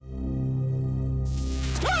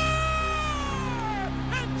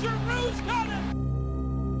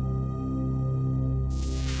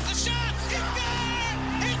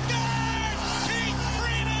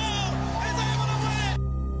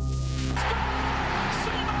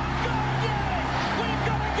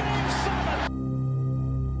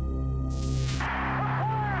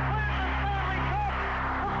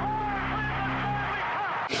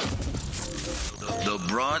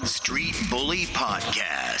Broad Street Bully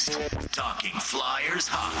Podcast, talking Flyers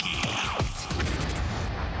hockey.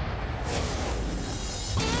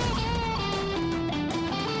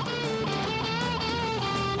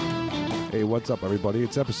 Hey, what's up, everybody?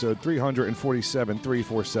 It's episode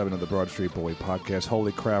 347 of the Broad Street Bully Podcast.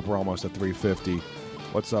 Holy crap, we're almost at 350.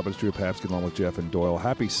 What's up? It's Drew Papsky along with Jeff and Doyle.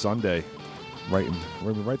 Happy Sunday. We're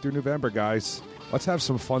right through November, guys. Let's have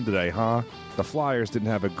some fun today, huh? The Flyers didn't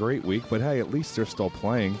have a great week, but hey, at least they're still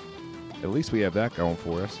playing. At least we have that going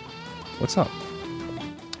for us. What's up?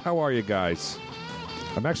 How are you guys?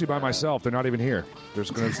 I'm actually by myself. They're not even here. They're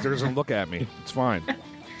just gonna look at me. It's fine.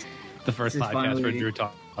 The first podcast where Drew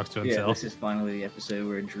talks to himself. Yeah, this is finally the episode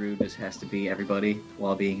where Drew just has to be everybody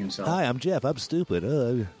while being himself. Hi, I'm Jeff. I'm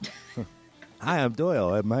stupid. Hi, I'm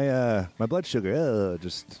Doyle. My blood sugar.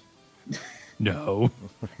 Just no,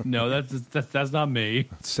 that's not me.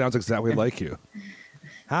 It sounds exactly like you.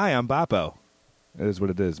 Hi, I'm Boppo. It is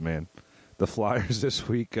what it is, man. The Flyers this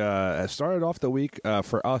week started off the week,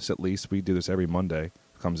 for us at least, we do this every Monday,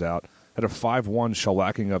 comes out, had a 5-1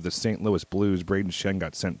 shellacking of the St. Louis Blues. Braden Shen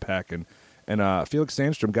got sent packing, and Felix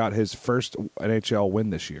Sandstrom got his first NHL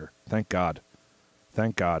win this year. Thank God.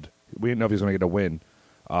 Thank God. We didn't know if he was going to get a win.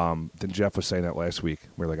 Then Jeff was saying that last week.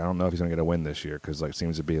 We were like, I don't know if he's going to get a win this year because it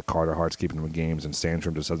seems to be a Carter Hart's keeping him in games, and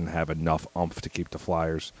Sandstrom just doesn't have enough oomph to keep the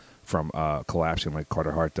Flyers from collapsing like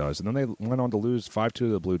Carter Hart does. And then they went on to lose 5-2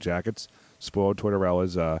 to the Blue Jackets, spoiled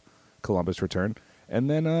Tortorella's Columbus return. And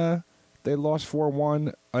then they lost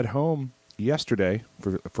 4-1 at home yesterday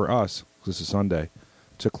for us, this is Sunday,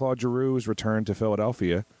 to Claude Giroux's return to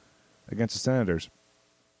Philadelphia against the Senators.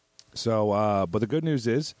 So, but the good news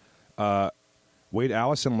is Wade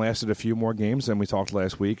Allison lasted a few more games than we talked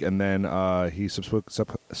last week, and then he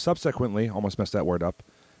subsequently, almost messed that word up,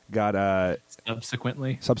 got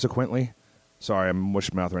subsequently. Sorry, I'm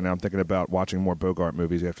mush mouth right now. I'm thinking about watching more Bogart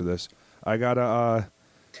movies after this. He got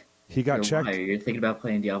checked. Why? You're thinking about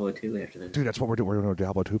playing Diablo 2 after this. Dude, that's what we're doing. We're doing a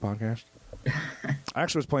Diablo 2 podcast. I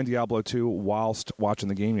actually was playing Diablo 2 whilst watching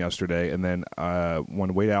the game yesterday, and then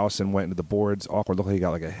when Wade Allison went into the boards, awkward, looked like he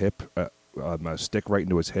got like a stick right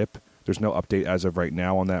into his hip. There's no update as of right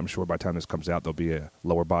now on that. I'm sure by the time this comes out, there'll be a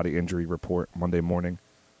lower body injury report Monday morning.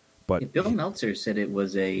 But yeah, Bill Meltzer said it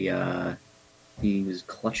was he was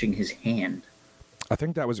clutching his hand. I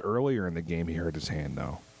think that was earlier in the game he hurt his hand,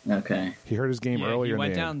 though. Okay. He hurt his game earlier in the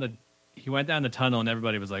game. He went down the tunnel, and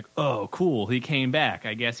everybody was like, oh, cool, he came back.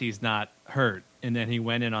 I guess he's not hurt. And then he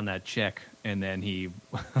went in on that check, and then he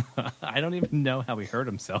I don't even know how he hurt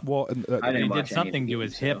himself. Well, he did something to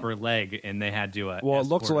his hip or leg, and they had to well, it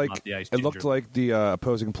looked like the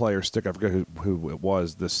opposing player's stick. I forget who it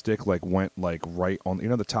was. The stick went right on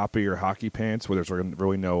the top of your hockey pants where there's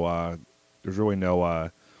really no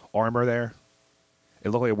armor there. It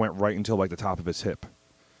looked like it went right until the top of his hip.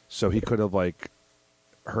 So he could have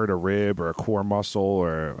hurt a rib or a core muscle,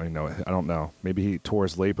 or I don't know. Maybe he tore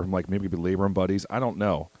his labrum, maybe be labrum buddies. I don't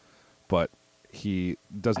know, but he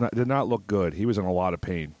did not look good. He was in a lot of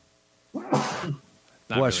pain.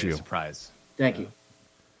 Bless you. Surprise. Thank you.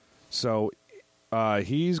 So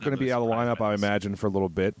he's going to be out of the lineup, I imagine, for a little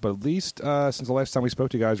bit. But at least since the last time we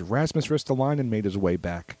spoke to you guys, Rasmus Ristolainen made his way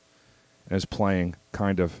back and is playing,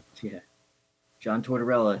 kind of. Yeah. John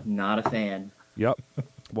Tortorella, not a fan. Yep.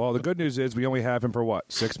 Well, the good news is we only have him for,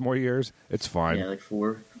 6 more years? It's fine. Yeah,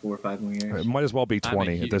 4 or 5 more years. It might as well be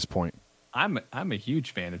 20 at this point. I'm a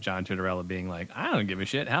huge fan of John Tortorella being I don't give a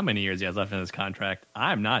shit how many years he has left in his contract.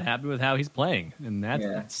 I'm not happy with how he's playing, and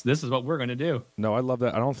this is what we're going to do. No, I love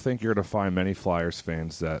that. I don't think you're going to find many Flyers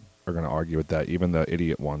fans that are going to argue with that, even the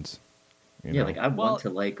idiot ones. I want to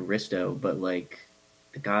like Risto, but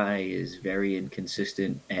the guy is very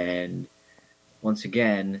inconsistent, and once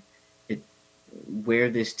again, where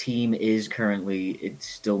this team is currently, it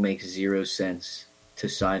still makes zero sense to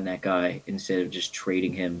sign that guy instead of just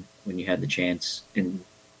trading him when you had the chance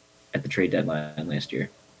at the trade deadline last year.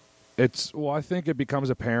 I think it becomes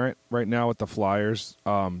apparent right now with the Flyers.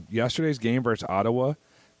 Yesterday's game versus Ottawa,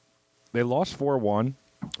 they lost 4-1,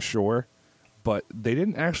 sure, but they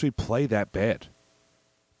didn't actually play that bad.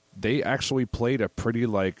 They actually played a pretty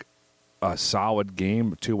a solid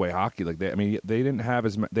game, two-way hockey. They didn't have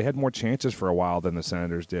they had more chances for a while than the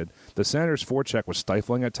Senators did. The Senators' forecheck was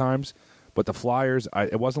stifling at times, but the Flyers,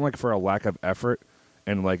 it wasn't for a lack of effort,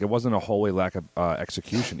 and it wasn't a wholly lack of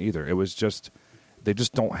execution either. It was just they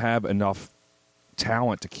just don't have enough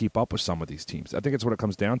talent to keep up with some of these teams. I think it's what it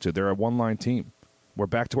comes down to. They're a one-line team. We're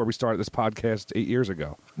back to where we started this podcast 8 years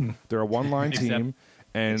ago. They're a one-line team.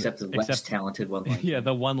 Except the less talented one line. Yeah,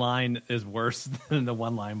 the one line is worse than the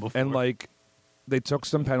one line before. And they took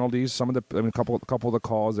some penalties. Some of the, a couple of the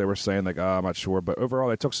calls, they were saying like, I'm not sure, but overall,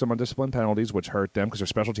 they took some undisciplined penalties, which hurt them because their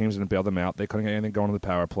special teams didn't bail them out. They couldn't get anything going on the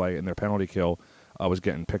power play, and their penalty kill was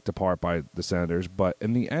getting picked apart by the Senators. But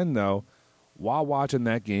in the end, though, while watching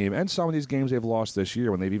that game and some of these games they've lost this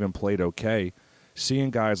year when they've even played okay,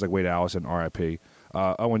 seeing guys like Wade Allison, RIP,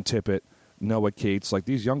 Owen Tippett, Noah Cates, like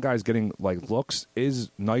these young guys getting like looks is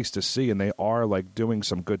nice to see, and they are like doing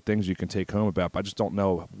some good things you can take home about. But I just don't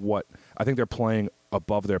know what. I think they're playing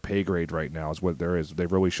above their pay grade right now is what there is. They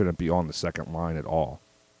really shouldn't be on the second line at all.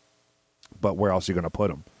 But where else are you going to put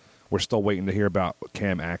them? We're still waiting to hear about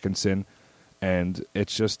Cam Atkinson, and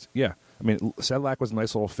it's just I mean, Sedlak was a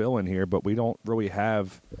nice little fill in here, but we don't really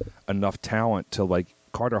have enough talent to like.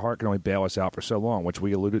 Carter Hart can only bail us out for so long, which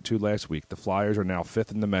we alluded to last week. The Flyers are now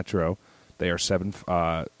 5th in the Metro. They are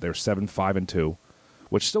 7-5-2,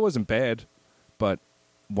 which still isn't bad, but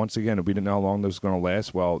once again, we didn't know how long this was going to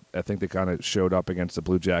last. Well, I think they kind of showed up against the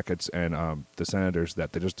Blue Jackets and the Senators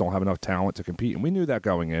that they just don't have enough talent to compete, and we knew that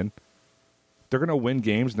going in. They're going to win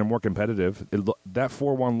games, and they're more competitive. That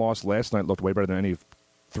 4-1 loss last night looked way better than any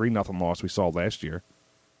 3-0 loss we saw last year,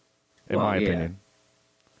 in my opinion.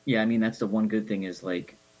 Yeah, I mean, that's the one good thing is,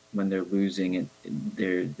 like, when they're losing,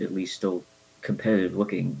 they're at least still competitive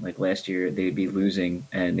looking. Like last year, they'd be losing,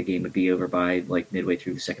 and the game would be over by, like, midway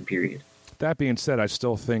through the second period. That being said, I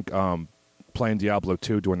still think playing Diablo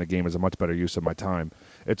 2 during the game is a much better use of my time.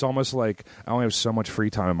 It's almost like I only have so much free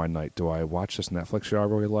time in my night. Do I watch this Netflix show I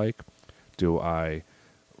really like? Do I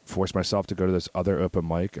force myself to go to this other open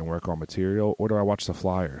mic and work on material? Or do I watch the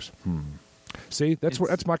Flyers? See,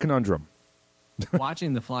 that's my conundrum.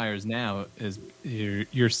 Watching the Flyers now is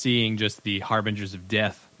you're seeing just the harbingers of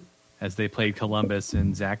death as they played Columbus,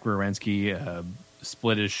 and Zach Werenski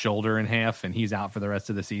split his shoulder in half, and he's out for the rest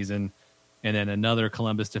of the season. And then another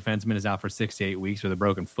Columbus defenseman is out for 6 to 8 weeks with a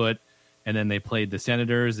broken foot. And then they played the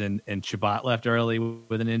Senators, and Chabot left early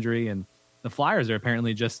with an injury. And the Flyers are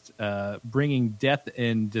apparently just bringing death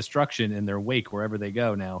and destruction in their wake wherever they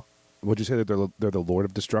go now. Would you say that they're the Lord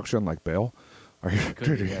of Destruction, like Bale? Are you?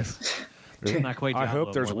 Could be, yes. Not quite. I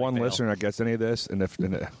hope there's one listener that gets any of this, and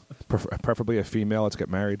preferably a female. Let's get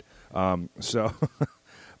married.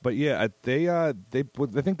 But yeah, I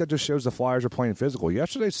think that just shows the Flyers are playing physical.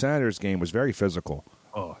 Yesterday's Senators game was very physical.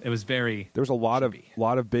 Oh, it was very. There was a lot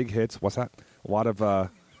of big hits. What's that? A lot of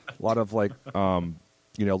like a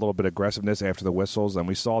little bit of aggressiveness after the whistles, and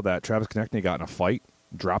we saw that Travis Konechny got in a fight,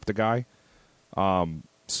 dropped a guy.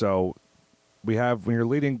 So we have, when you're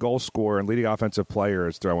leading goal scorer and leading offensive player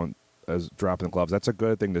is dropping the gloves, that's a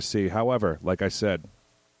good thing to see. However, like I said,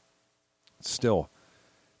 still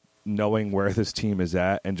knowing where this team is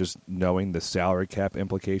at and just knowing the salary cap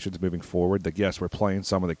implications moving forward, that yes, we're playing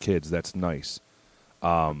some of the kids, that's nice.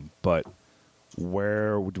 But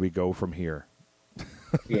where do we go from here?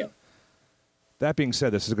 Yeah. That being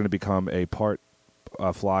said, this is going to become a part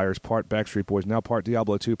Flyers, part Backstreet Boys, now part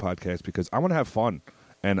Diablo 2 podcast, because I want to have fun.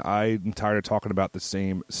 And I'm tired of talking about the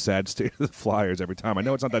same sad state of the Flyers every time. I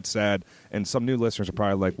know it's not that sad, and some new listeners are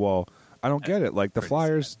probably like, well, I don't get it. Like, the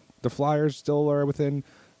Flyers still are within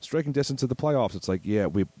striking distance of the playoffs. It's like, yeah,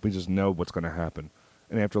 we just know what's going to happen.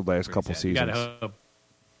 And after the last couple seasons. You gotta hope.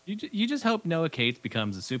 You just hope Noah Cates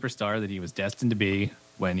becomes a superstar that he was destined to be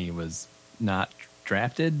when he was not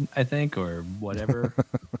drafted, I think, or whatever.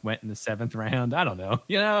 Went in the 7th round. I don't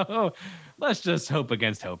know. Let's just hope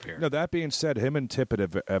against hope here. No, that being said, him and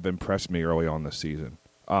Tippett have impressed me early on this season.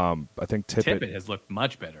 I think Tippett has looked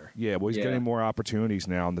much better. Yeah, well, he's getting more opportunities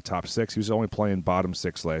now in the top 6. He was only playing bottom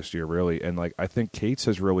 6 last year, really. And like, I think Cates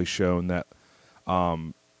has really shown that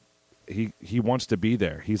he wants to be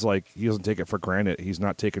there. He's like, he doesn't take it for granted. He's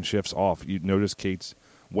not taking shifts off. You notice Cates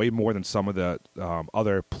way more than some of the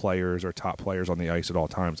other players or top players on the ice at all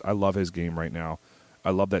times. I love his game right now. I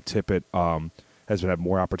love that Tippett has had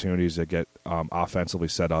more opportunities to get offensively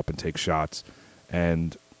set up and take shots.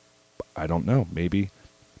 And I don't know, maybe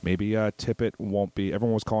Tippett won't be.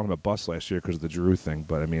 Everyone was calling him a bust last year because of the Giroux thing,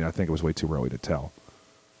 but I mean, I think it was way too early to tell.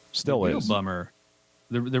 Still is.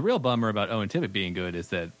 The real bummer about Owen Tippett being good is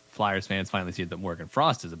that Flyers fans finally see that Morgan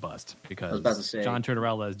Frost is a bust, because John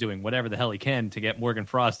Tortorella is doing whatever the hell he can to get Morgan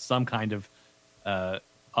Frost some kind of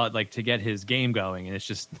to get his game going, and it's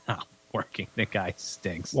just not working. The guy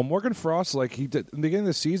stinks. Well, Morgan Frost, like he did in the beginning of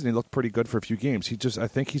the season, he looked pretty good for a few games. I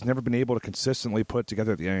think he's never been able to consistently put it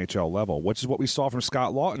together at the NHL level, which is what we saw from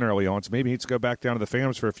Scott Lawton early on. So maybe he needs to go back down to the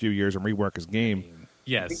Phantoms for a few years and rework his game.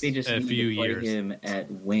 Yes, I think they just a need few to play years. him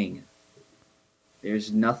at wing.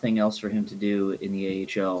 There's nothing else for him to do in the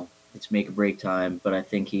AHL. It's make or break time, but I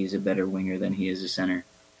think he's a better winger than he is a center.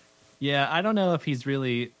 Yeah, I don't know if he's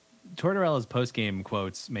really Tortorella's post-game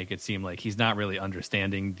quotes make it seem like he's not really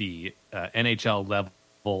understanding the NHL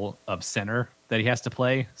level of center that he has to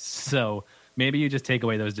play. So maybe you just take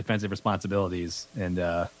away those defensive responsibilities and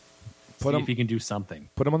see if he can do something.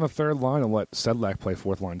 Put him on the third line and let Sedlak play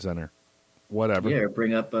fourth line center. Whatever. Yeah,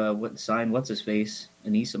 bring up what's his face,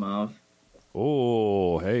 Anisimov.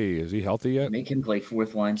 Oh, hey, is he healthy yet? Make him play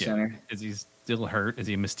fourth line center. Is he still hurt? Is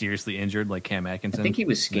he mysteriously injured like Cam Atkinson? I think he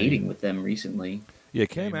was skating with them recently. Yeah,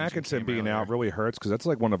 Cam Atkinson being out really hurts because that's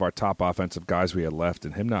like one of our top offensive guys we had left,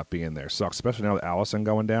 and him not being there sucks, especially now with Allison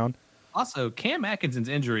going down. Also, Cam Atkinson's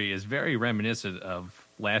injury is very reminiscent of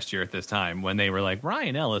last year at this time when they were like,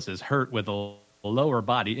 Ryan Ellis is hurt with a lower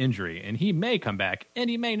body injury, and he may come back, and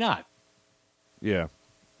he may not. Yeah.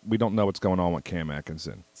 We don't know what's going on with Cam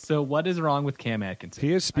Atkinson. So what is wrong with Cam Atkinson?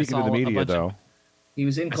 He is speaking to the media, though. He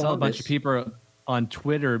was in Columbus. I saw a bunch of people on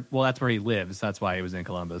Twitter. Well, that's where he lives. That's why he was in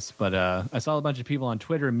Columbus. But I saw a bunch of people on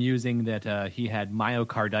Twitter musing that he had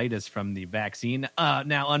myocarditis from the vaccine.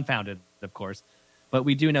 Now, unfounded, of course. But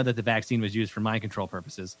we do know that the vaccine was used for mind control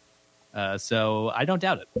purposes. So I don't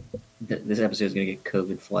doubt it. This episode is going to get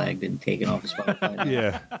COVID flagged and taken off the Spotify.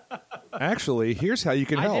 Yeah. Actually, here's how you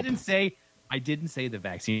can help. I didn't say the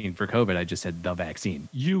vaccine for COVID. I just said the vaccine.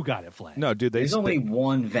 You got it flagged. No, dude, there's only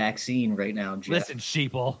one vaccine right now, Jeff. Listen,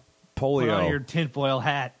 sheeple. Polio. Put on your tinfoil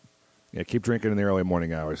hat. Yeah, keep drinking in the early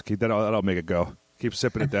morning hours. Keep that'll make it go. Keep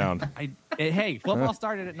sipping it down. Hey, football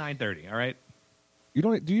started at 9:30. All right.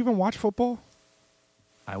 Do you even watch football?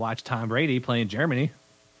 I watched Tom Brady play in Germany.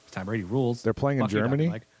 Tom Brady rules. They're playing in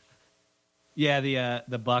Germany. Yeah,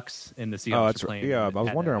 the Bucks and the Seahawks. Oh, that's are playing. Yeah, I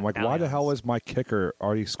was wondering. I'm like, why the hell is is my kicker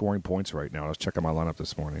already scoring points right now? I was checking my lineup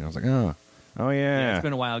this morning. I was like, oh yeah. Yeah, it's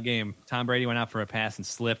been a wild game. Tom Brady went out for a pass and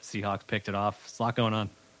slipped. Seahawks picked it off. It's a lot going on.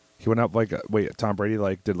 He went up Tom Brady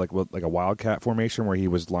did like a wildcat formation where he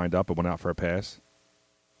was lined up and went out for a pass.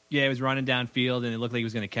 Yeah, he was running downfield and it looked like he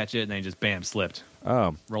was going to catch it, and then he just bam slipped.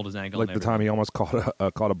 Rolled his ankle. Like the time he almost caught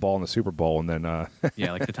a ball in the Super Bowl, and then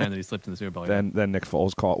yeah, like the time that he slipped in the Super Bowl. Then Nick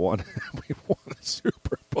Foles caught one. We won the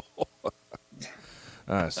Super Bowl.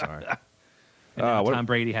 Sorry. Tom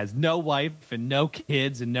Brady has no wife and no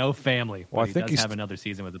kids and no family. Well, I think he does have another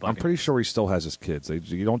season with the Buccaneers. I'm pretty sure he still has his kids.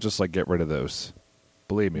 You don't just get rid of those.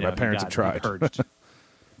 Believe me, my parents have tried.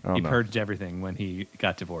 He purged everything when he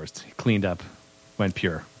got divorced. He cleaned up, went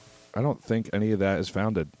pure. I don't think any of that is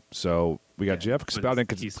founded. So we got Jeff spouting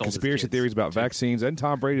conspiracy theories about vaccines and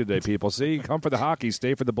Tom Brady today, people. See, come for the hockey,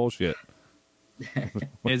 stay for the bullshit.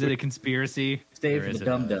 Is it a conspiracy? Stay for the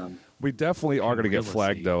dum-dum. We definitely are going to get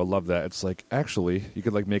flagged, though. I love that. It's like, actually, you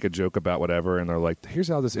could make a joke about whatever, and they're like, here's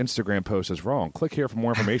how this Instagram post is wrong. Click here for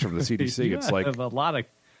more information from the CDC. It's like you have a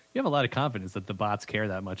lot of confidence that the bots care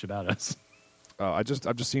that much about us. I've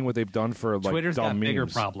just seen what they've done for Twitter's got bigger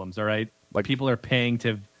problems. All right, people are paying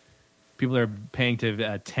to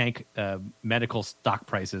tank medical stock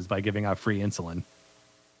prices by giving out free insulin.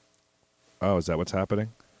 Oh, is that what's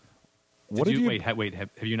happening? Wait, have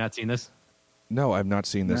you not seen this? No, I've not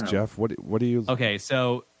seen this, Jeff. What do you? Okay,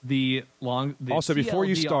 so also, before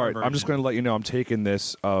you start, I'm just going to let you know I'm taking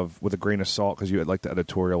this with a grain of salt because you would like to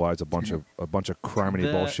editorialize a bunch of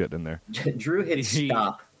criminy bullshit in there. Drew hit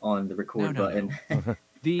stop on the record button.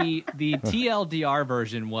 The TLDR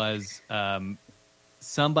version was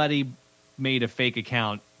somebody made a fake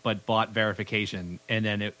account but bought verification, and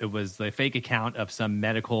then it was the fake account of some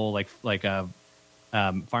medical like a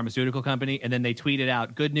pharmaceutical company, and then they tweeted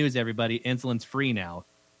out, "Good news, everybody! Insulin's free now."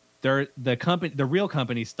 The real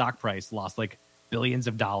company's stock price lost billions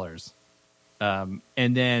of dollars, and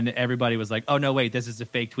then everybody was like, "Oh no, wait, this is a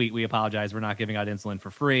fake tweet. We apologize. We're not giving out insulin for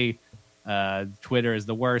free. Twitter is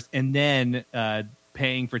the worst." And then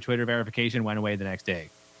paying for Twitter verification went away the next day.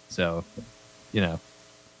 So, Yeah,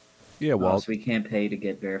 well, so we can't pay to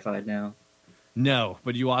get verified now. No,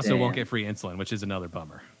 but you also won't get free insulin, which is another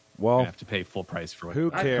bummer. Well, you have to pay full price for it.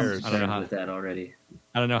 Who cares? I don't know with that already.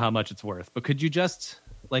 I don't know how much it's worth, but could you just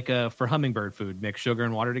for hummingbird food mix sugar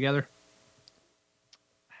and water together?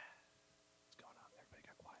 What's going on? Everybody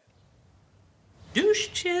got quiet. Douche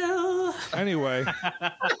chill. Anyway.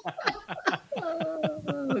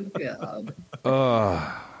 Oh God.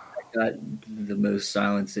 I got the most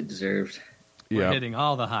silence it deserved. We're hitting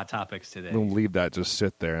all the hot topics today. Don't leave that just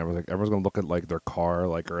sit there. Everyone's going to look at their car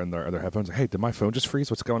or in their headphones. Hey, did my phone just freeze?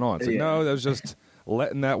 What's going on? It's like, no, that was just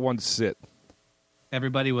letting that one sit.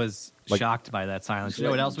 Everybody was shocked by that silence. You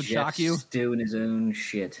know what else would shock you? Doing his own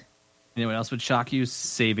shit. You know what else would shock you?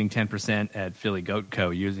 Saving 10% at Philly Goat Co.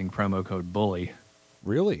 using promo code BULLY.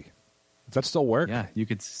 Really? Does that still work? Yeah, you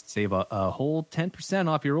could save a whole 10%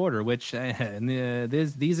 off your order, which in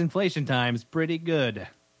these inflation times, pretty good.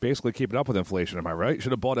 basically keeping up with inflation. Am I right?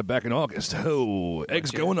 Should have bought it back in August. Oh,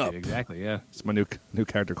 eggs going up. Exactly. Yeah. It's my new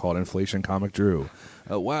character called Inflation Comic Drew.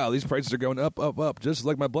 Wow, these prices are going up, up, up. Just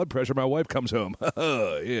like my blood pressure. My wife comes home.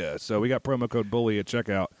 Yeah. So we got promo code Bully at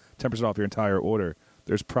checkout. 10% off your entire order.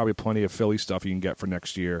 There's probably plenty of Philly stuff you can get for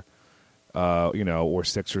next year. Or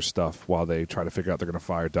Sixers stuff while they try to figure out they're going to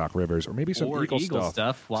fire Doc Rivers, or maybe some Eagles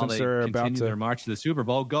stuff while they continue their march to the Super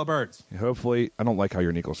Bowl. Go Birds! Hopefully, I don't like how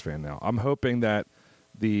you're an Eagles fan now. I'm hoping that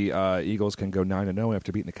the Eagles can go 9-0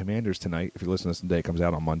 after beating the Commanders tonight. If you listen to this today, it comes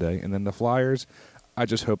out on Monday, and then the Flyers. I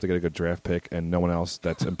just hope they get a good draft pick, and no one else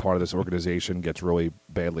that's in part of this organization gets really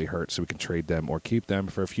badly hurt, so we can trade them or keep them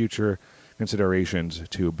for future considerations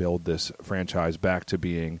to build this franchise back to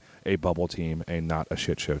being a bubble team and not a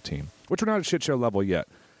shit show team. Which we're not at shit show level yet,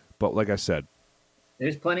 but like I said,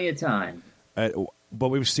 there's plenty of time. But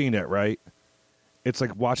we've seen it, right? It's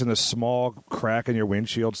like watching the small crack in your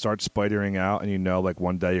windshield start spidering out, and you know, like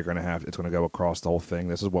one day it's going to go across the whole thing.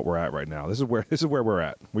 This is what we're at right now. This is where we're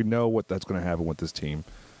at. We know what that's going to happen with this team,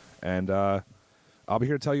 and I'll be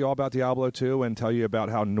here to tell you all about Diablo 2 and tell you about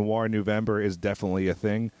how Noir November is definitely a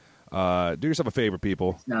thing. Do yourself a favor,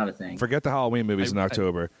 people. It's not a thing. Forget the Halloween movies in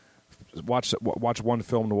October. Watch one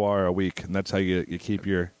film noir a week, and that's how you keep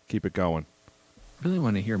it going. I really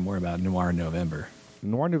want to hear more about Noir November.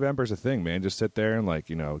 Noir November is a thing, man. Just sit there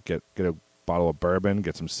and get a bottle of bourbon,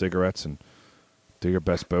 get some cigarettes, and do your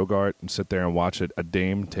best Bogart, and sit there and watch a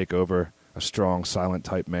dame take over a strong, silent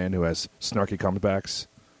type man who has snarky comebacks.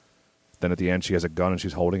 Then at the end, she has a gun and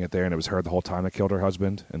she's holding it there, and it was her the whole time that killed her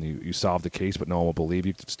husband. And you solve the case, but no one will believe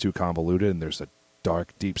you. It's too convoluted, and there's a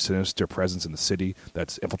dark, deep, sinister presence in the city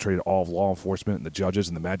that's infiltrated all of law enforcement and the judges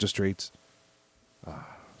and the magistrates.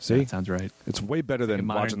 See? That sounds right. It's way better than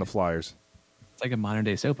watching the Flyers. It's like a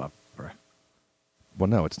modern-day soap opera. Well,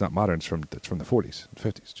 no, it's not modern. It's from the 40s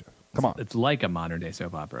and 50s, Jeff. Come on. It's like a modern-day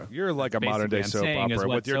soap opera. You're like a modern-day soap opera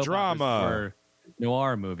with your drama. Or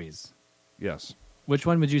noir movies. Yes. Which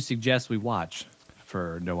one would you suggest we watch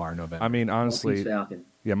for Noir November? I mean, honestly, Maltese Falcon.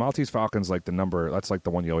 Yeah, Maltese Falcon's like the number. That's like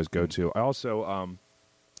the one you always go to. I also,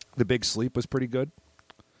 The Big Sleep was pretty good.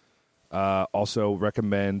 Also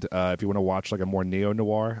recommend if you want to watch like a more neo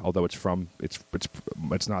noir, although it's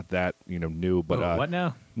not that new, but what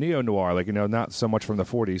now? Neo noir, like not so much from the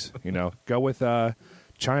 40s. Go with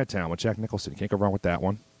Chinatown with Jack Nicholson. You can't go wrong with that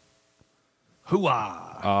one.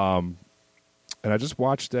 Hooah! And I just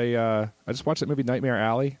watched that movie Nightmare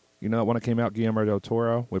Alley. That one that came out, Guillermo del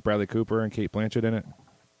Toro, with Bradley Cooper and Kate Blanchett in it.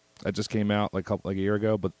 That just came out like a year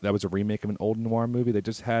ago, but that was a remake of an old noir movie. They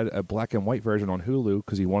just had a black and white version on Hulu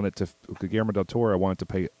because Guillermo del Toro wanted to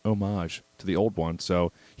pay homage to the old one,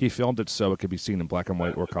 so he filmed it so it could be seen in black and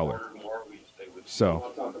white or color.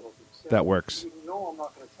 So that works.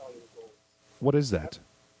 What is that?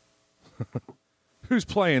 Who's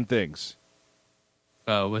playing things?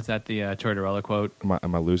 Oh, was that the Tortorella quote?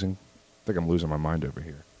 Am I losing? I think I'm losing my mind over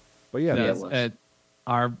here. But yeah,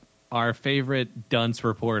 our favorite dunce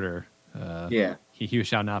reporter, he who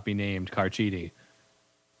shall not be named, Carchidi,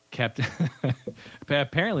 kept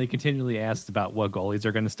apparently continually asked about what goalies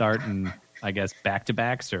are going to start, and I guess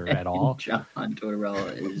back-to-backs or at all. John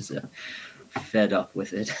Tortorella is fed up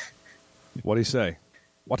with it. What did he say?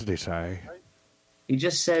 What did he say? He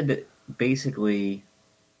just said basically,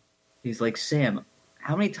 he's like, Sam,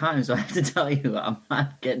 how many times do I have to tell you I'm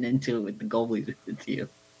not getting into it with the goalies with you?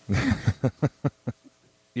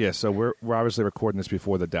 Yeah, so we're obviously recording this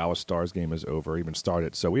before the Dallas Stars game is over, even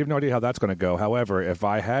started. So we have no idea how that's going to go. However, if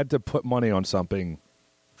I had to put money on something,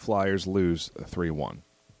 Flyers lose 3-1.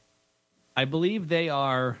 I believe they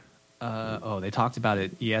are. They talked about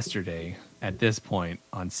it yesterday. At this point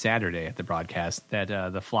on Saturday at the broadcast, that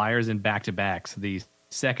the Flyers in back-to-backs, the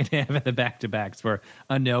second half of the back-to-backs, were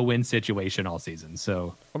a no-win situation all season.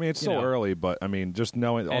 So I mean, it's still early, but I mean, just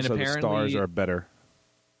knowing also the Stars are better.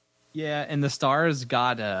 Yeah, and the Stars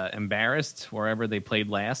got embarrassed wherever they played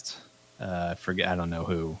last. I don't know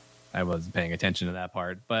who. I wasn't paying attention to that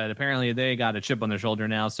part. But apparently they got a chip on their shoulder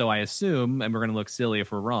now, so I assume, and we're going to look silly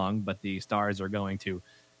if we're wrong, but the Stars are going to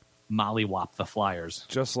mollywop the Flyers.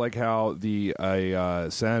 Just like how the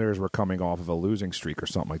Senators were coming off of a losing streak or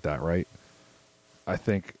something like that, right? I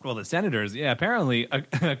think. Well, the Senators, apparently,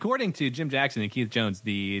 according to Jim Jackson and Keith Jones,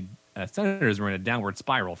 the Senators were in a downward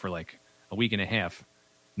spiral for like a week and a half.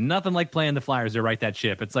 Nothing like playing the Flyers to right that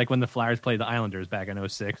ship. It's like when the Flyers played the Islanders back in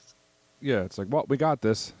 2006. Yeah, it's like, well, we got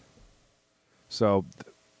this. So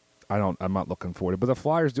I'm not looking forward to it. But the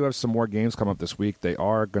Flyers do have some more games coming up this week. They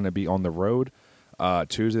are going to be on the road.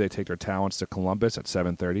 Tuesday, they take their talents to Columbus at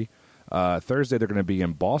 7:30. Thursday, they're going to be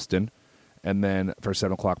in Boston. And then for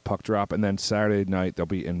 7 o'clock puck drop. And then Saturday night, they'll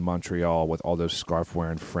be in Montreal with all those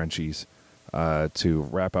scarf-wearing Frenchies to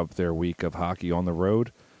wrap up their week of hockey on the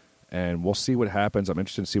road. And we'll see what happens. I'm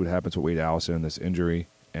interested to see what happens with Wade Allison and this injury.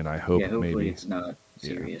 And I hope hopefully maybe it's not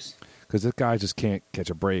serious. Because this guy just can't catch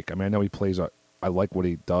a break. I mean, I know he plays. I like what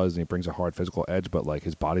he does, and he brings a hard physical edge. But like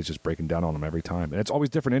his body's just breaking down on him every time, and it's always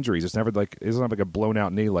different injuries. It's never like it doesn't have like a blown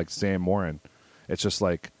out knee like Sam Morin. It's just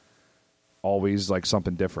like always like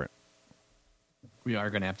something different. We are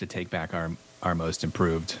going to have to take back our most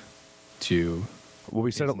improved to. Well,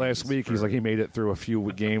 we said it last week. He's like he made it through a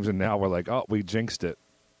few games, and now we're like, oh, we jinxed it.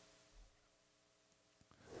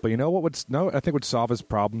 But you know what I think would solve his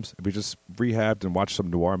problems if he just rehabbed and watched some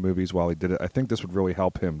noir movies while he did it. I think this would really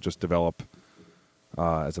help him just develop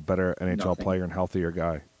as a better NHL player and healthier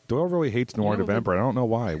guy. Doyle really hates Noir November. I don't know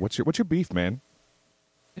why. What's your beef, man?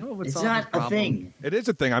 You know it's not a thing. It is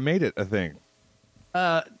a thing. I made it a thing.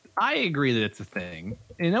 I agree that it's a thing.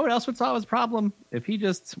 And you know what else would solve his problem? If he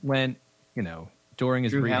just went, during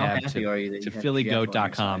his Drew, rehab to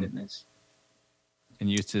phillygoat.com and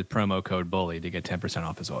used the promo code BULLY to get 10%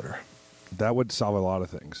 off his order. That would solve a lot of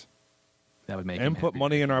things. That would make and put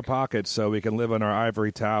money in our pockets so we can live in our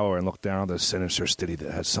ivory tower and look down the sinister city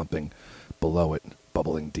that has something below it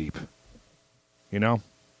bubbling deep. You know?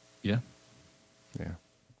 Yeah. Yeah.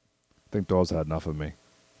 I think Doyle's had enough of me.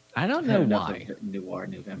 I don't know why. Noir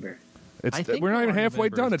November. We're not even halfway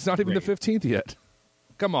done. It's not even the 15th yet.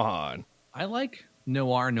 Come on. I like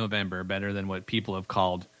Noir November better than what people have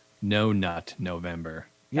called No Nut November.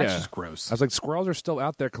 That's just gross. I was like, squirrels are still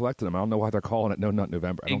out there collecting them. I don't know why they're calling it No Nut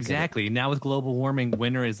November. Exactly. Now with global warming,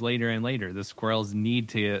 winter is later and later. The squirrels need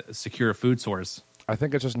to secure a food source. I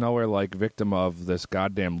think it's just nowhere like victim of this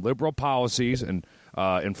goddamn liberal policies and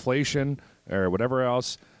inflation or whatever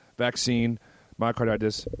else, vaccine,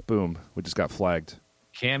 myocarditis, boom, we just got flagged.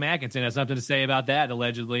 Cam Atkinson has something to say about that,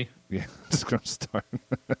 allegedly. Yeah, just going to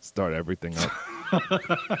start everything up.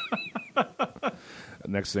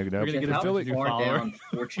 Next thing you know, how far down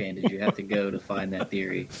 4chan did you have to go to find that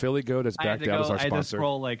theory? Philly Goat is backed out as our sponsor.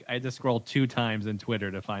 I had to scroll 2 times in Twitter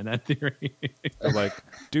to find that theory. Like,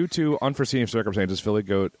 due to unforeseen circumstances, Philly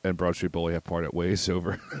Goat and Broad Street Bully have parted ways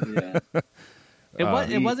over. Yeah.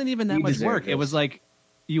 It wasn't even that much work. This. It was like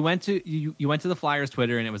you went to the Flyers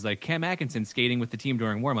Twitter and it was like Cam Atkinson skating with the team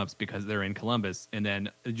during warmups because they're in Columbus, and then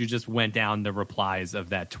you just went down the replies of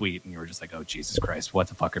that tweet and you were just like, oh Jesus Christ, what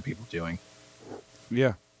the fuck are people doing?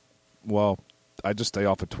 Yeah. Well, I just stay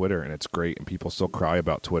off of Twitter, and it's great, and people still cry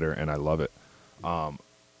about Twitter, and I love it.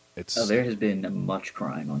 There has been much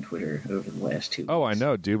crying on Twitter over the last 2 weeks. Oh, I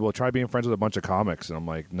know, dude. Well, try being friends with a bunch of comics, and I'm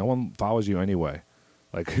like, no one follows you anyway.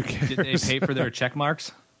 Like, who cares? Did they pay for their check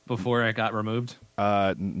marks before it got removed? No,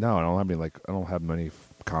 I don't have many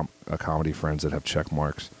comedy friends that have check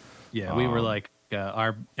marks. Yeah, we were like,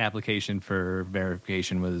 our application for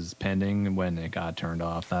verification was pending when it got turned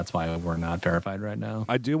off. That's why we're not verified right now.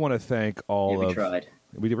 I do want to thank we tried.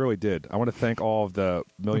 We really did. I want to thank all of the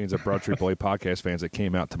millions of Broad Street Bully podcast fans that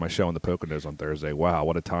came out to my show in the Poconos on Thursday. Wow,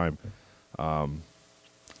 what a time.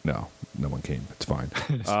 No one came. It's fine.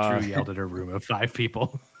 Drew yelled at a room of 5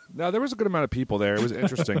 people. No, there was a good amount of people there. It was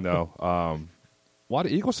interesting, though. A lot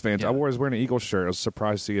of Eagles fans. Yeah. I was wearing an Eagles shirt. I was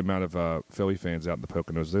surprised to see the amount of Philly fans out in the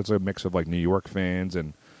Poconos. There's a mix of like New York fans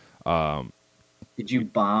and. Did you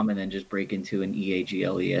bomb and then just break into an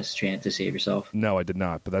EAGLES chant to save yourself? No, I did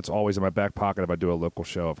not. But that's always in my back pocket if I do a local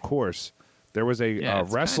show. Of course, there was a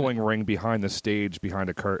wrestling ring behind the stage, behind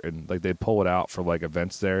a curtain. Like they'd pull it out for like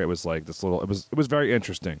events there. It was like this little. It was very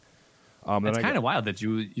interesting. It's kind of wild that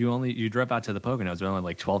you drove out to the Poconos with only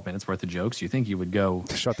like 12 minutes worth of jokes. You think you would go?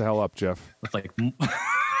 Shut the hell up, Jeff. With like,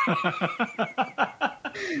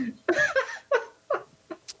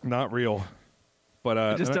 not real. But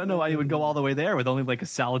I just don't know why you would go all the way there with only like a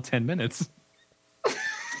solid 10 minutes.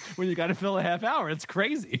 When you got to fill a half hour, it's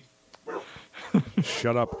crazy.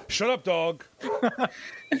 Shut up, dog.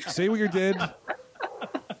 Say what you did. I'm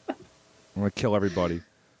gonna kill everybody.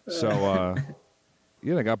 So.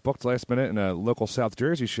 Yeah, I got booked last minute in a local South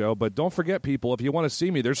Jersey show. But don't forget, people, if you want to see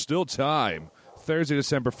me, there's still time. Thursday,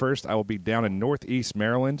 December 1st, I will be down in Northeast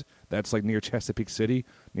Maryland. That's like near Chesapeake City,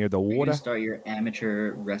 near the water. You're going to start your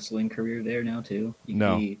amateur wrestling career there now, too? You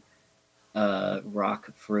can be Rock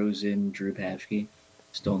Frozen Drew Pavsky,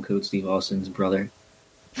 Stone Cold Steve Austin's brother.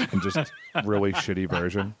 And just really shitty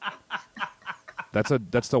version.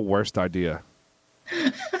 That's the worst idea.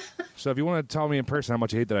 So if you want to tell me in person how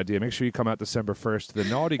much you hate that idea, make sure you come out December 1st to the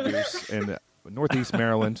Naughty Goose in Northeast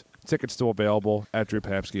Maryland. Tickets still available at Drew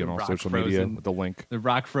Papsky on all social media with the link. The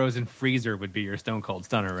Rock Frozen Freezer would be your Stone Cold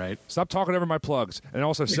Stunner, right? Stop talking over my plugs. And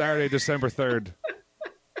also Saturday, December 3rd,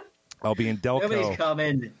 I'll be in Delco. Nobody's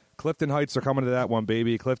coming. Clifton Heights are coming to that one,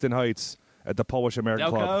 baby. Clifton Heights at the Polish American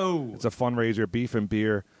Club. Delco. It's a fundraiser, beef and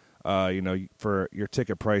beer. For your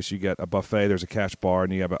ticket price, you get a buffet. There's a cash bar,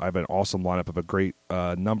 and I have an awesome lineup of a great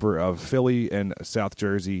number of Philly and South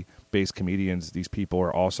Jersey-based comedians. These people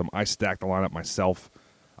are awesome. I stacked the lineup myself.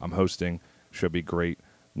 I'm hosting. Should be great.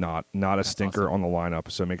 Not a stinker awesome. on the lineup.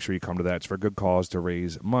 So make sure you come to that. It's for a good cause to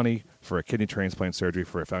raise money for a kidney transplant surgery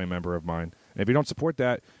for a family member of mine. And if you don't support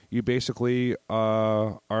that, you basically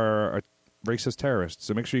are a racist terrorist.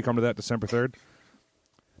 So make sure you come to that December 3rd.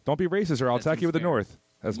 Don't be racist, or I'll attack you with the fair. North.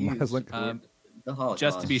 As Link. The Holocaust.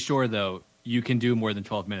 Just to be sure, though, you can do more than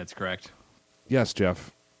 12 minutes, correct? Yes,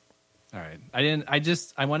 Jeff. All right.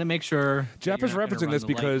 I want to make sure. Jeff is referencing this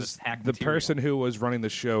because the person who was running the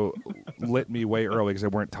show lit me way early because they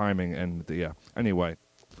weren't timing. And anyway,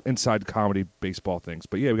 inside comedy baseball things.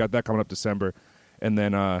 But yeah, we got that coming up December. And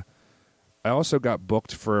then I also got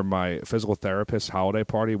booked for my physical therapist holiday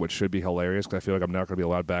party, which should be hilarious because I feel like I'm not going to be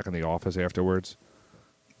allowed back in the office afterwards.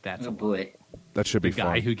 That's Oh boy. That should be the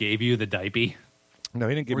guy fun. who gave you the diaper. No,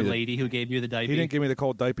 he didn't give Or me the lady who gave you the diaper. He didn't give me the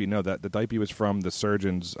cold diaper. No, that the diaper was from the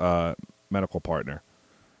surgeon's medical partner.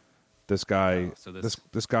 This guy,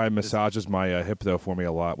 this guy massages my hip though for me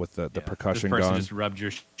a lot with the percussion this person gun. just rubbed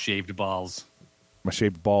your shaved balls. My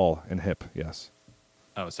shaved ball and hip. Yes.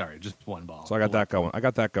 Oh, sorry, just one ball. So I got that going. I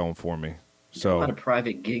got that going for me. So a lot of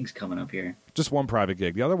private gigs coming up here. just one private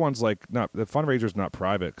gig. The other one's like not the fundraiser's not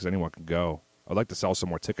private because anyone can go. I'd like to sell some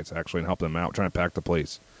more tickets actually and help them out. Trying to pack the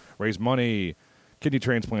place, raise money. Kidney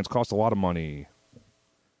transplants cost a lot of money.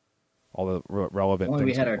 All the relevant Well,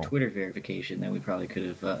 things. we had our Twitter verification, then we probably could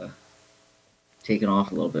have taken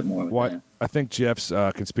off a little bit more with What that. I think Jeff's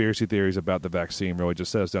conspiracy theories about the vaccine really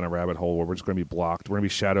just set us down a rabbit hole where we're just going to be blocked. We're going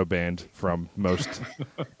to be shadow banned from most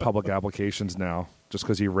public applications now, just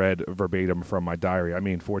because he read verbatim from my diary. I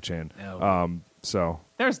mean, 4chan. No. So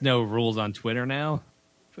There's no rules on Twitter now.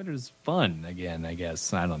 Twitter's fun again, I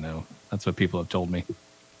guess. I don't know. That's what people have told me.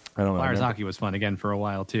 I don't know. Flyers hockey was fun again for a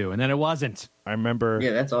while too, and then it wasn't. I remember.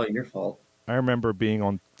 Yeah, that's all your fault. I remember being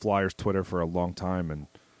on Flyers Twitter for a long time and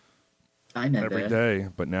I know every that. day,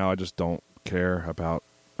 but now I just don't care about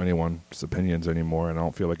anyone's opinions anymore, and I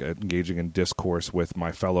don't feel like engaging in discourse with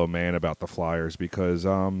my fellow man about the Flyers because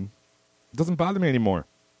it doesn't bother me anymore.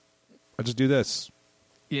 I just do this.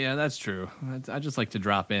 Yeah, that's true. I just like to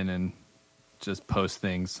drop in and just post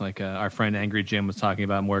things. Like our friend Angry Jim was talking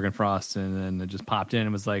about Morgan Frost, and then it just popped in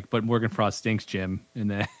and was like, "But Morgan Frost stinks, Jim," and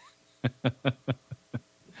then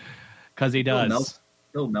because he does.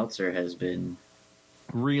 Bill Meltzer has been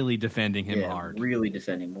Really defending him hard. really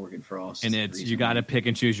defending Morgan Frost. And it's you got to pick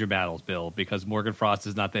and choose your battles, Bill, because Morgan Frost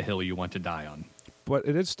is not the hill you want to die on. But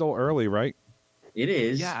it is still early, right? It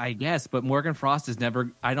is. Yeah, I guess, but Morgan Frost is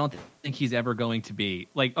never. I don't think he's ever going to be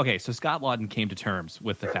like. Okay, so Scott Lawton came to terms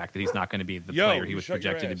with the fact that he's not going to be the player he was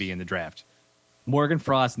projected to be in the draft. Morgan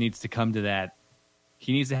Frost needs to come to that.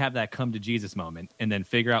 He needs to have that come to Jesus moment, and then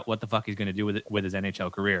figure out what the fuck he's going to do with his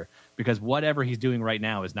NHL career, because whatever he's doing right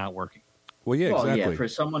now is not working. Well, yeah, Well, exactly. yeah, for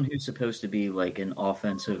someone who's supposed to be like an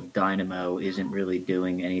offensive dynamo, isn't really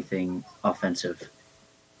doing anything offensive.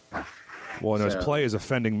 Well, no, his So- play is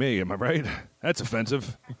offending me. Am I right? That's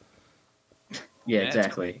offensive. Yeah, That's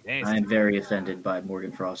exactly. nasty. I'm very offended by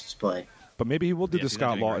Morgan Frost's play. But maybe he will do Yes, the he's not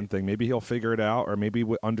Scott doing Lawton great. thing. Maybe he'll figure it out, or maybe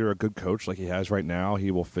under a good coach like he has right now, he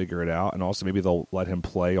will figure it out. And also, maybe they'll let him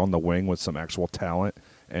play on the wing with some actual talent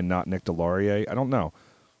and not Nick Delorier. I don't know.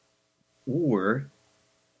 Or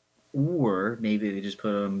maybe they just put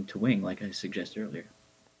him to wing, like I suggested earlier.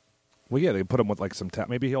 Well, yeah, they put him with like some talent.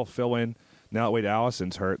 Maybe he'll fill in. Now that Wade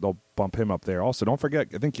Allison's hurt, they'll bump him up there. Also, don't forget,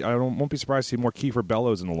 won't be surprised to see more Kiefer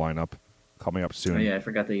Bellows in the lineup coming up soon. Oh yeah, I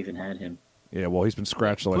forgot they even had him. Yeah, well, he's been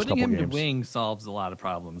scratched the last Putting couple him games. to wing solves a lot of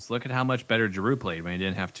problems. Look at how much better Giroux played when he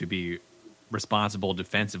didn't have to be responsible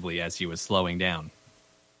defensively as he was slowing down.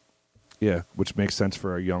 Yeah, which makes sense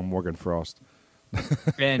for a young Morgan Frost.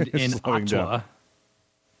 And in Slowing down.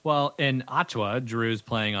 Ottawa, Giroux's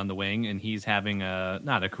playing on the wing, and he's having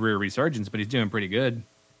not a career resurgence, but he's doing pretty good.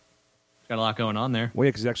 Got a lot going on there. Well, yeah,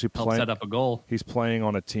 because he's actually Helped playing. set up a goal. He's playing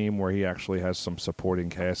on a team where he actually has some supporting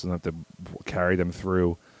cast and have to carry them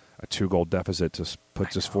through a 2-goal deficit to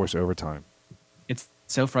force overtime. It's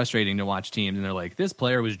so frustrating to watch teams, and they're like, this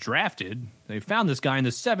player was drafted. They found this guy in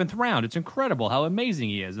the 7th round. It's incredible how amazing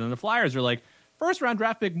he is. And then the Flyers are like, first-round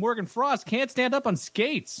draft pick Morgan Frost can't stand up on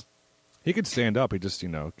skates. He could stand up. He just,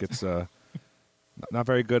 gets not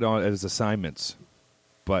very good on his assignments.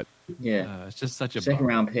 But Yeah, It's just such a second bummer.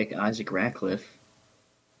 round pick Isaac Ratcliffe,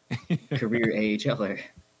 career AHLer.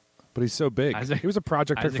 he's so big. Isaac- He was a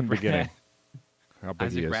project pick from the beginning. how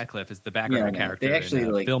big he Isaac is. Radcliffe is the background character They actually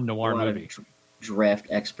in a film noir a lot movie. of draft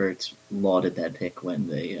experts lauded that pick when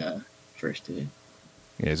they first did it.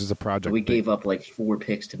 Yeah, this is a project. We gave up like 4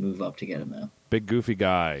 picks to move up to get him though. Big goofy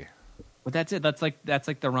guy. But that's it. That's like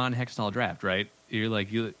the Ron Hextall draft, right? You're like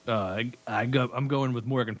I'm going with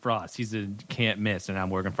Morgan Frost. He's a can't miss, and now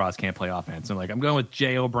Morgan Frost can't play offense. And like I'm going with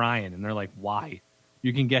Jay O'Brien, and they're like, why?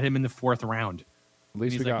 You can get him in the 4th round. At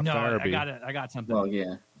least we got no, Farabee. I got something. Well,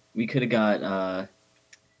 yeah, we could have got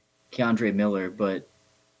Keandre Miller, but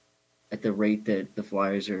at the rate that the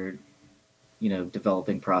Flyers are,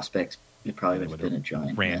 developing prospects, it probably would have been a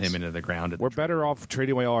giant ran mess. him into the ground. We're better off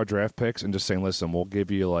trading away all our draft picks and just saying, listen, we'll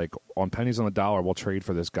give you like on pennies on the dollar, we'll trade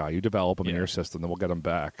for this guy. You develop him in your system, then we'll get him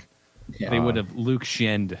back. Yeah. They would have Luke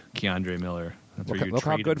Shinned Keandre Miller. That's where you Look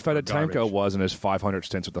how trade good him for Fedotenko garbage. was in his 500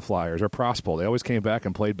 stints with the Flyers. Or Prospel. They always came back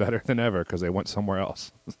and played better than ever because they went somewhere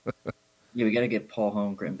else. Yeah, we got to get Paul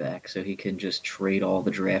Holmgren back so he can just trade all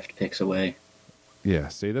the draft picks away. Yeah,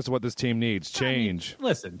 see, that's what this team needs. Change.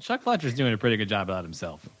 Listen, Chuck Fletcher's doing a pretty good job about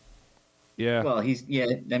himself. Yeah. Well, he's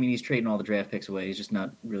trading all the draft picks away. He's just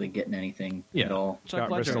not really getting anything at all. Chuck Got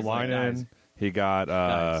Fletcher is like, guys, Ristolainen. He got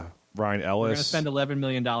Ryan we're going to Ellis. spend $11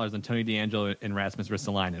 million on Tony DeAngelo and Rasmus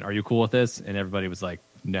Ristolainen. Are you cool with this? And everybody was like,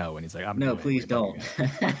 no. And he's like, No, please don't.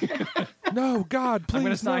 No, God, please I'm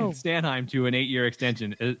going to sign no. Stanheim to an 8-year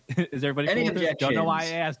extension. Is everybody Any cool with this? Don't know why I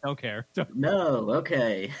objections? asked. Don't care. No,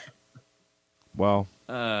 okay. Well,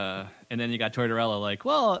 And then you got Tortorella like,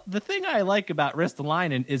 well, the thing I like about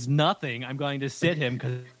Ristolainen is nothing. I'm going to sit him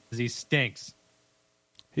because he stinks.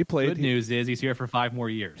 he played. Good news is he's here for 5 more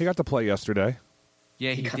years. He got to play yesterday.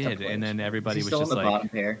 Yeah, he got to did. play. And then everybody He's was still just in the like, bottom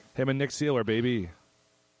pair. Him and Nick Seeler, baby.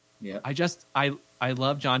 Yeah. I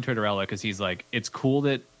love John Tortorella because he's like, it's cool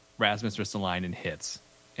that Rasmus Ristolainen hits,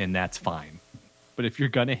 and that's fine. But if you're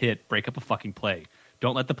gonna hit, break up a fucking play.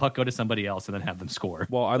 Don't let the puck go to somebody else and then have them score.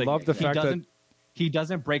 Well, I love the fact that he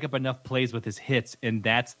doesn't break up enough plays with his hits, and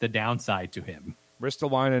that's the downside to him.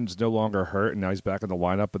 Ristolainen's no longer hurt, and now he's back in the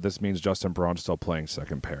lineup, but this means Justin Braun's still playing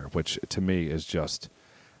second pair, which to me is just,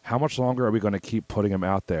 how much longer are we going to keep putting him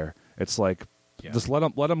out there? It's like, just let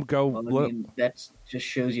him go. Well, that just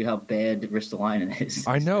shows you how bad Ristolainen is.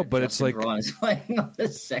 I know, but it's Justin like, Braun is playing on the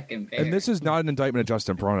second pair. and this is not an indictment of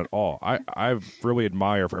Justin Braun at all. I really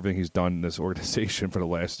admire for everything he's done in this organization for the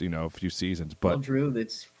last few seasons. But well, Drew,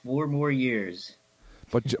 that's 4 more years.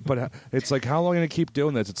 But it's like, how long are you going to keep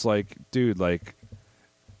doing this? It's like, dude, like,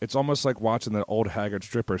 it's almost like watching that old haggard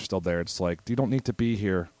stripper still there. It's like, you don't need to be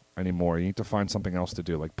here anymore. You need to find something else to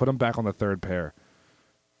do. Like, put him back on the third pair.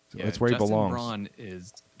 Yeah, That's where he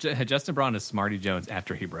belongs. Justin Braun is Smarty Jones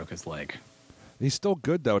after he broke his leg. He's still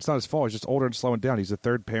good, though. It's not his fault. He's just older and slowing down. He's a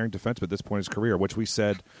third pairing defenseman at this point in his career, which we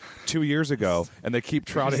said 2 years ago, and they keep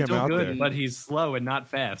trotting him Still out good, there. but he's slow and not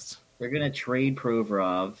fast. They're going to trade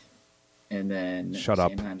Provorov, and then Shut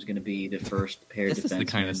up. Sanheim's going to be the first pair This defenseman. is the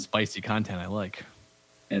kind of spicy content I like.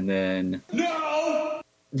 And then... No!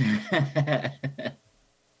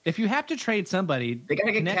 If you have to trade somebody, They got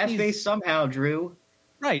to get Konechny's- Cafe somehow, Drew.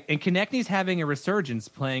 Right, and Konechny's having a resurgence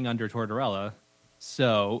playing under Tortorella,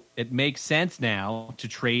 so it makes sense now to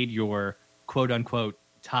trade your quote-unquote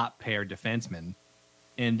top pair defenseman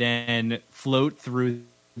and then float through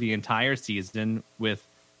the entire season with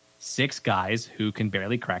 6 guys who can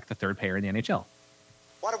barely crack the third pair in the NHL.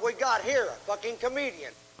 What have we got here? A fucking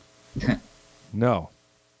comedian. No.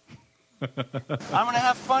 I'm gonna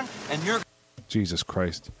have fun, and you're. Jesus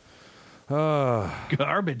Christ.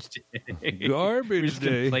 Garbage day. Garbage We're just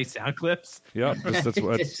gonna day. play sound clips. Yep, that's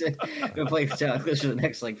what Just going to play sound clips for the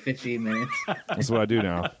next, 15 minutes. that's what I do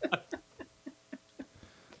now.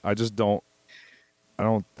 I just don't. I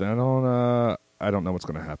don't know what's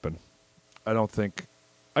going to happen. I don't think.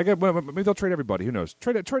 Maybe they'll trade everybody. Who knows?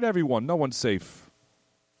 Trade everyone. No one's safe.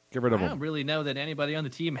 Get rid of I them. don't really know that anybody on the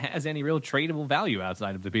team has any real tradable value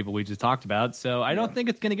outside of the people we just talked about. So I don't think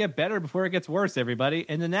it's going to get better before it gets worse, everybody.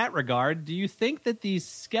 And in that regard, do you think that the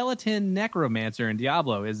skeleton necromancer in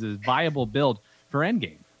Diablo is a viable build for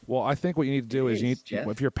Endgame? Well, I think what you need to do is Jeff.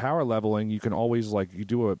 if you're power leveling, you can always you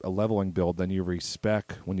do a leveling build, then you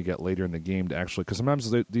respec when you get later in the game to actually, because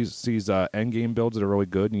sometimes these end game builds that are really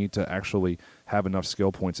good, you need to actually have enough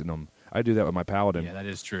skill points in them. I do that with my paladin. Yeah, that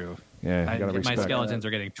is true. Yeah, you gotta My respect. skeletons are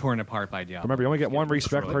getting torn apart by Diablo. Remember, you only get one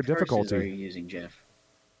respec per What curses are you difficulty. using, Jeff?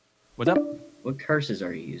 What's up? What curses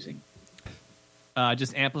are you using?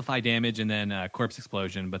 Just amplify damage and then corpse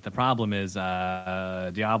explosion. But the problem is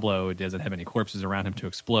Diablo doesn't have any corpses around him to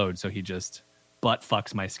explode, so he just butt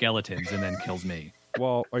fucks my skeletons and then kills me.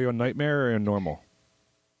 Well, are you a nightmare or a normal?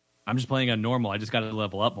 I'm just playing on normal. I just got to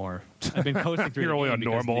level up more. I've been coasting through You're the only game on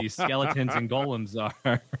because normal. the skeletons and golems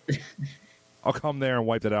are I'll come there and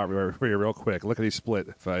wipe that out real quick. Lickety split,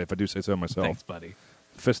 if I do say so myself. Thanks, buddy.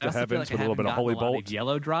 Fist I of also feel heavens like with a little bit of holy I haven't gotten a lot bolt. of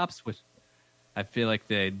yellow drops, which I feel like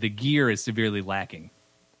the gear is severely lacking.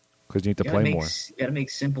 Because you need to play more. You gotta make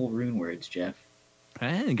simple rune words, Jeff.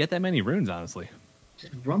 I didn't get that many runes, honestly.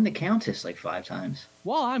 Just run the Countess like 5 times.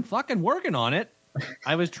 Well, I'm fucking working on it.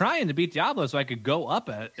 I was trying to beat Diablo so I could go up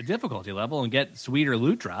a difficulty level and get sweeter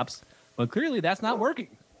loot drops, but clearly that's not working.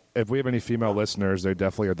 If we have any female listeners, they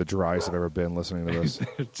definitely are the driest I've ever been listening to this.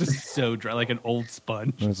 It's just so dry, like an old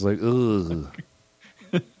sponge. And it's like, ugh.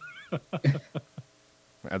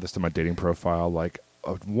 Add this to my dating profile. Like,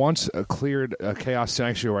 once cleared a Chaos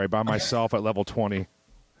Sanctuary by myself at level 20.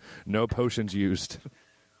 No potions used.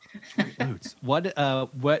 Boots. What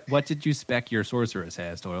did you spec your sorceress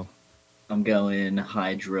as, Doyle? I'm going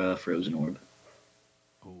Hydra Frozen Orb.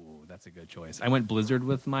 Oh, that's a good choice. I went Blizzard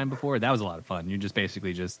with mine before. That was a lot of fun. You just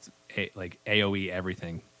basically just like AoE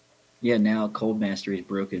everything. Yeah, now Cold Mastery is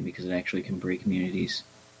broken because it actually can break immunities.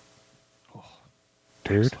 Oh,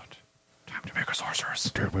 dude. Excellent. Time to make a sorceress.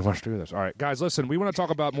 Dude, we must do this. All right, guys, listen, we want to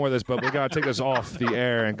talk about more of this, but we got to take this off the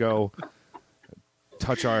air and go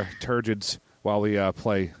touch our turgids while we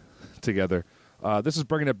play together. This is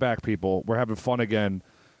bringing it back, people. We're having fun again.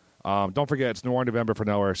 Don't forget, it's Noir November for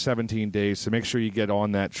Noir, 17 days, so make sure you get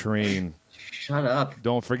on that train. Shut up.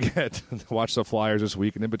 Don't forget to watch the Flyers this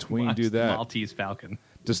week, and in between, Watch do that. the Maltese Falcon.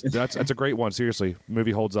 That's a great one, seriously.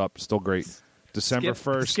 Movie holds up, still great. December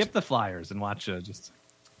 1st. Skip the Flyers and watch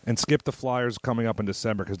And skip the Flyers coming up in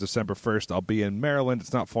December, because December 1st, I'll be in Maryland.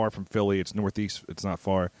 It's not far from Philly. It's northeast. It's not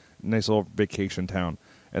far. Nice little vacation town.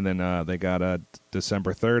 And then they got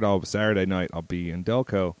December 3rd, Saturday night, I'll be in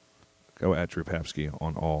Delco. Go at Drew Papsky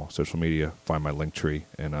on all social media. Find my link tree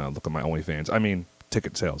and look at my OnlyFans. I mean,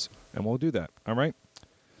 ticket sales. And we'll do that. All right?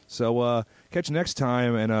 So catch you next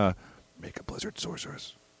time and make a Blizzard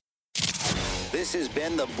sorceress. This has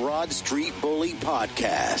been the Broad Street Bully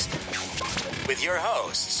Podcast with your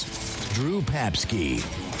hosts, Drew Papsky,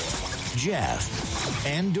 Jeff,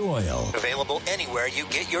 and Doyle. Available anywhere you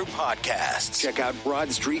get your podcasts. Check out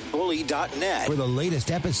BroadStreetBully.net for the latest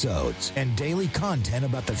episodes and daily content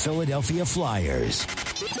about the Philadelphia Flyers.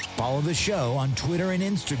 Follow the show on Twitter and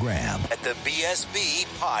Instagram at the BSB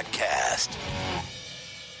Podcast.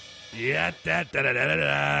 Yeah, da da da da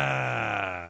da.